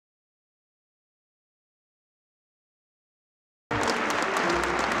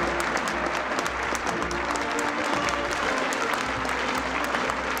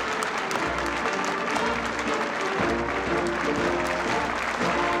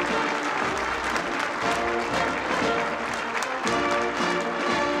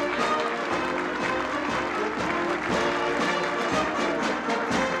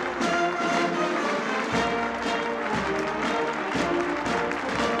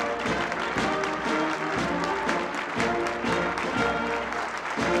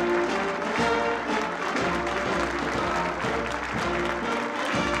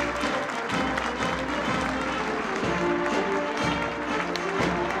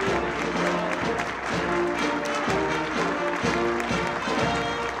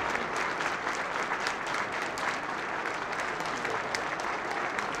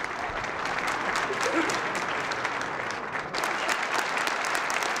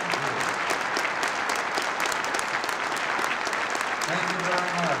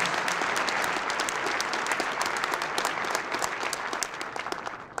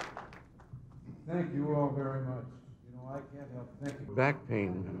back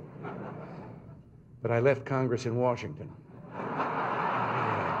pain, but I left Congress in Washington.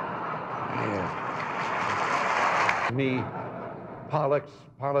 Me,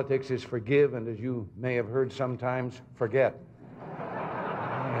 politics is forgive, and as you may have heard sometimes, forget.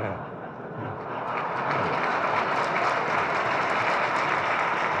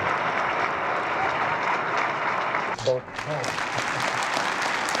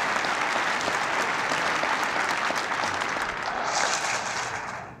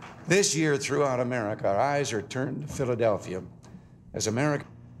 This year, throughout America, our eyes are turned to Philadelphia as America.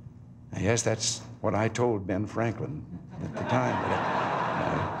 Yes, that's what I told Ben Franklin at the time.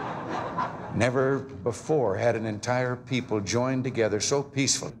 But, never before had an entire people joined together so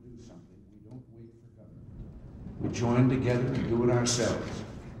peacefully. We join together and do it ourselves.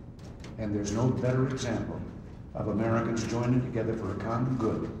 And there's no better example of Americans joining together for a common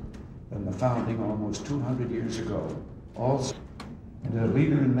good than the founding almost 200 years ago. Also, and as a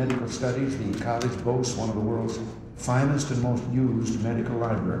leader in medical studies, the college boasts one of the world's finest and most used medical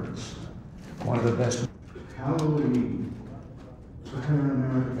libraries. One of the best. How will we prepare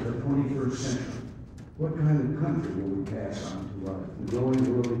America for the 21st century? What kind of country will we pass on to our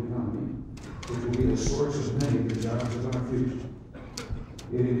growing world economy, which will be the source of many of the jobs of our future?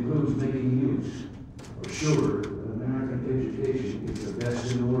 It includes making use, or sure, that American education is the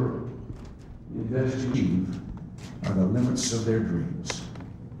best in the world. Investing are the limits of their dreams.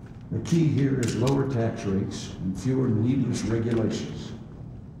 The key here is lower tax rates and fewer needless regulations.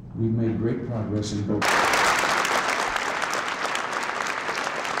 We've made great progress in both.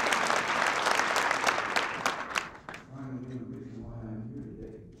 Finally, the reason why I'm here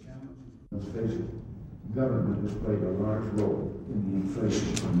today, let's face it, government has played a large role in the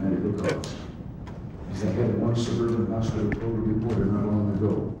inflation of medical costs. As I had one suburban hospital told a reporter not long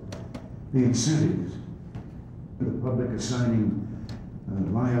ago, the incentives the public assigning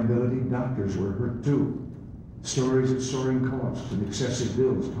liability, doctors were hurt too. Stories of soaring costs and excessive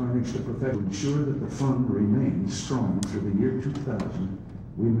bills tarnish the profession. To ensure that the fund remains strong through the year 2000,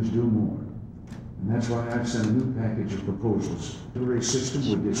 we must do more. And that's why I've sent a new package of proposals. The system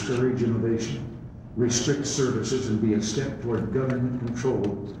would discourage innovation, restrict services, and be a step toward government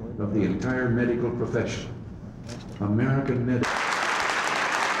control of the entire medical profession. American medical.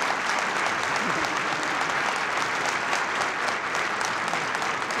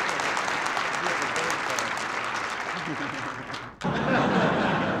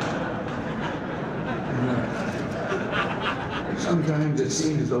 Sometimes it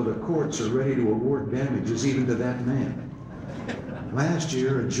seems as though the courts are ready to award damages even to that man. Last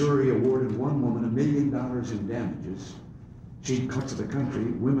year, a jury awarded one woman $1 million in damages. She parts of the country,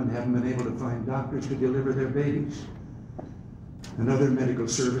 women haven't been able to find doctors to deliver their babies. And other medical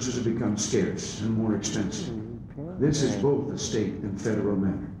services have become scarce and more expensive. This is both a state and federal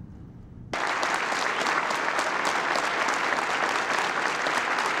matter.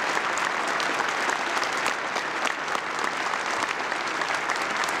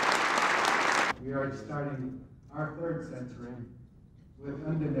 We are starting our third century with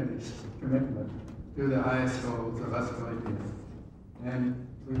undiminished commitment to the highest goals of us Philippines. And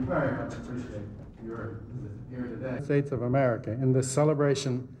we very much appreciate your visit here today. States of America in this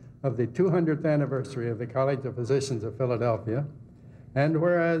celebration of the 200th anniversary of the College of Physicians of Philadelphia. And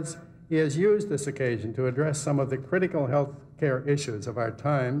whereas he has used this occasion to address some of the critical health care issues of our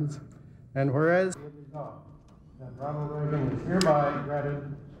times, and whereas that Ronald Reagan is hereby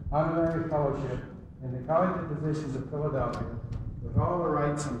granted honorary fellowship in the College of Physicians of Philadelphia with all the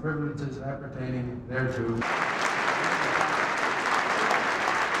rights and privileges appertaining thereto.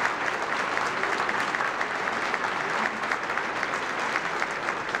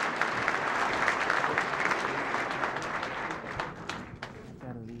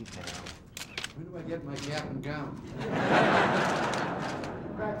 When do I get my cap and gown?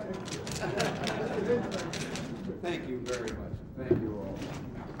 Thank you very much. Thank you all.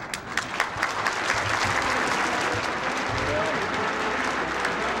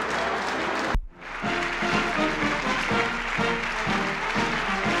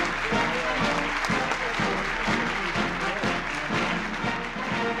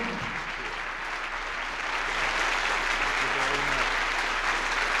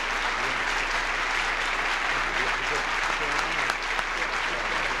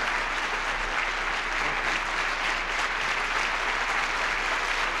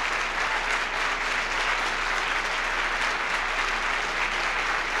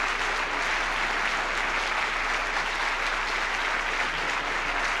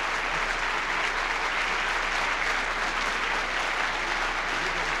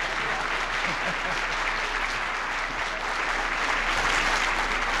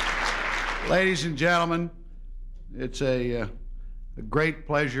 Ladies and gentlemen, it's a great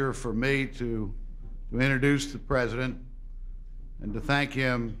pleasure for me to introduce the President and to thank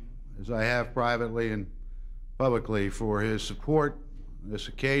him, as I have privately and publicly, for his support on this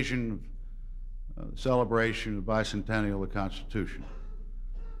occasion of the celebration of the bicentennial of the Constitution.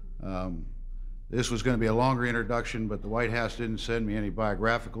 This was going to be a longer introduction, but the White House didn't send me any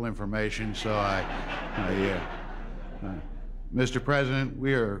biographical information, so Mr. President,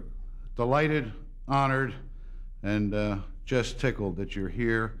 we are delighted, honored, and just tickled that you're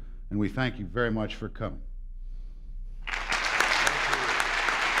here, and we thank you very much for coming.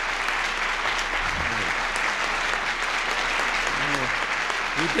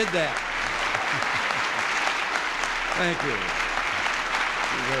 You did that. Thank you.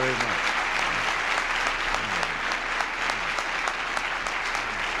 Thank you very much.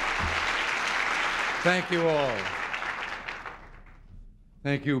 Thank you all.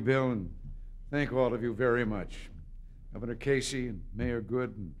 Thank you, Bill, and thank all of you very much. Governor Casey and Mayor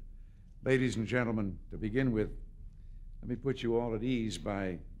Good and ladies and gentlemen, to begin with, let me put you all at ease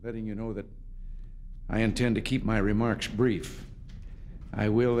by letting you know that I intend to keep my remarks brief. I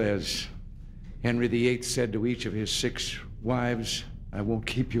will, as Henry VIII said to each of his 6 wives, I won't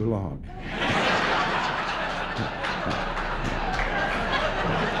keep you long.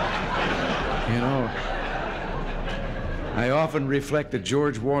 You know, I often reflect that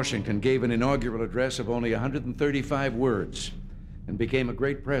George Washington gave an inaugural address of only 135 words and became a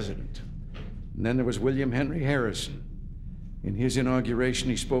great president. And then there was William Henry Harrison. In his inauguration,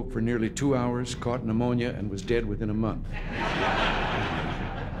 he spoke for nearly 2 hours, caught pneumonia, and was dead within a month.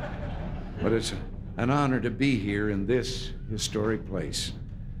 But it's an honor to be here in this historic place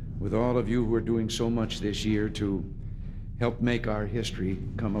with all of you who are doing so much this year to help make our history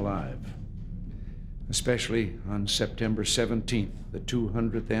come alive. Especially on September 17th, the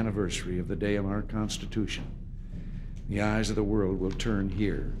 200th anniversary of the day of our Constitution. The eyes of the world will turn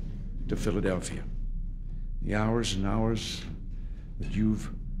here to Philadelphia. The hours and hours that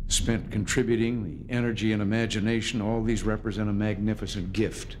you've spent contributing, the energy and imagination, all these represent a magnificent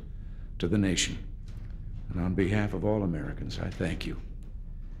gift to the nation. And on behalf of all Americans, I thank you.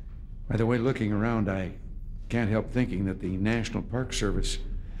 By the way, looking around, I can't help thinking that the National Park Service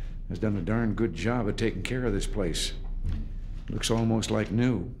has done a darn good job of taking care of this place. It looks almost like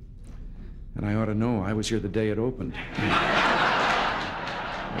new. And I ought to know, I was here the day it opened.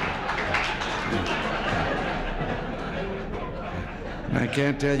 And I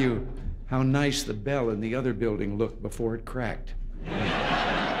can't tell you how nice the bell in the other building looked before it cracked.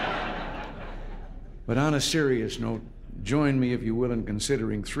 But on a serious note, join me, if you will, in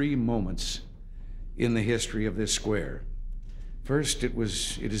considering 3 moments in the history of this square. First, it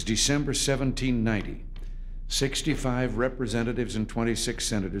is December 1790. 65 representatives and 26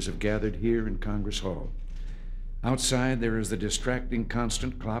 senators have gathered here in Congress Hall. Outside, there is the distracting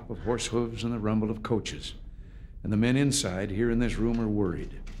constant clop of horse hooves and the rumble of coaches. And the men inside, here in this room, are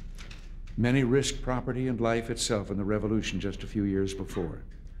worried. Many risked property and life itself in the Revolution just a few years before.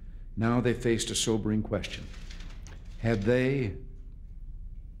 Now they faced a sobering question. Had they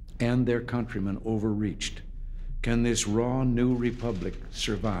and their countrymen overreached? Can this raw new republic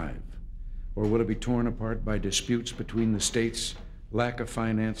survive? Or will it be torn apart by disputes between the states, lack of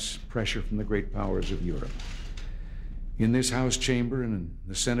finance, pressure from the great powers of Europe? In this House chamber and in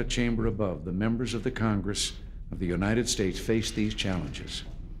the Senate chamber above, the members of the Congress of the United States faced these challenges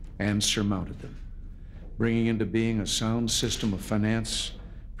and surmounted them, bringing into being a sound system of finance,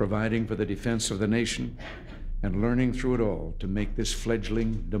 providing for the defense of the nation, and learning through it all to make this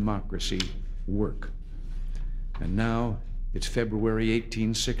fledgling democracy work. And now it's February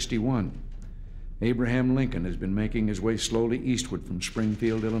 1861. Abraham Lincoln has been making his way slowly eastward from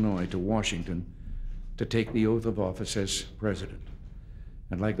Springfield, Illinois, to Washington to take the oath of office as president.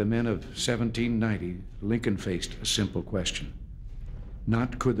 And like the men of 1790, Lincoln faced a simple question.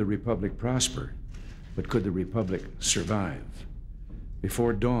 Not could the republic prosper, but could the republic survive?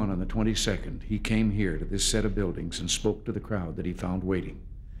 Before dawn on the 22nd, he came here to this set of buildings and spoke to the crowd that he found waiting.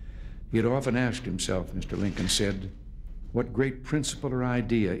 He had often asked himself, Mr. Lincoln said, what great principle or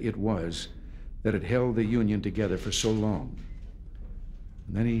idea it was that had held the Union together for so long.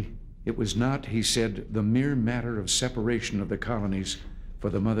 And then it was not, he said, the mere matter of separation of the colonies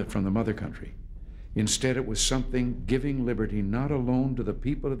from the mother country. Instead, it was something giving liberty not alone to the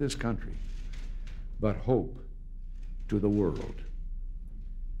people of this country, but hope to the world.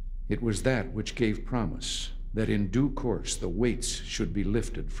 It was that which gave promise that in due course the weights should be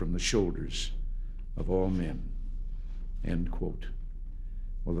lifted from the shoulders of all men. End quote.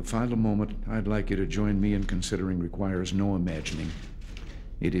 Well, the final moment I'd like you to join me in considering requires no imagining.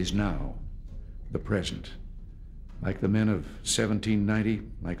 It is now. the present. Like the men of 1790,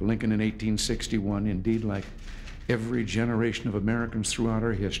 like Lincoln in 1861, indeed like every generation of Americans throughout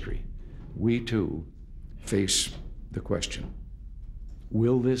our history, we too face the question,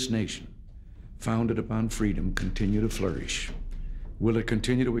 will this nation, founded upon freedom, continue to flourish? Will it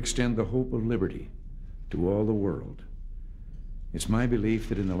continue to extend the hope of liberty to all the world? It's my belief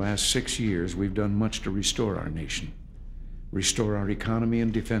that in the last 6 years we've done much to restore our nation, restore our economy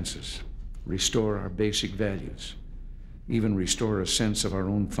and defenses, restore our basic values, even restore a sense of our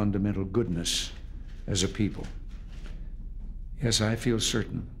own fundamental goodness as a people. Yes, I feel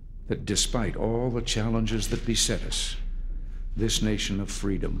certain that despite all the challenges that beset us, this nation of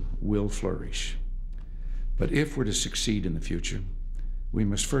freedom will flourish. But if we're to succeed in the future, we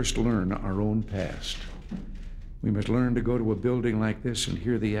must first learn our own past. We must learn to go to a building like this and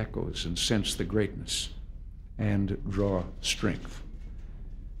hear the echoes and sense the greatness and draw strength.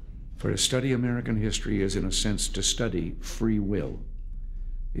 For to study American history is, in a sense, to study free will.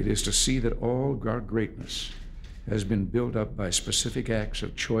 It is to see that all our greatness has been built up by specific acts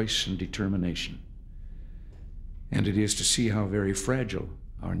of choice and determination. And it is to see how very fragile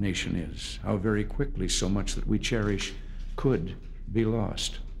our nation is, how very quickly so much that we cherish could be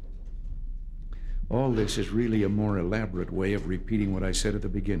lost. All this is really a more elaborate way of repeating what I said at the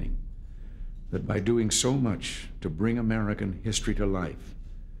beginning, that by doing so much to bring American history to life,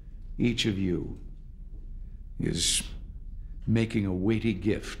 each of you is making a weighty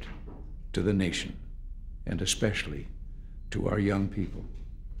gift to the nation, and especially to our young people.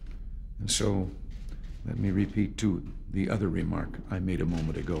 And so, let me repeat too the other remark I made a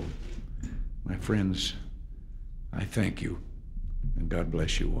moment ago. My friends, I thank you, and God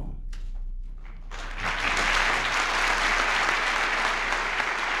bless you all.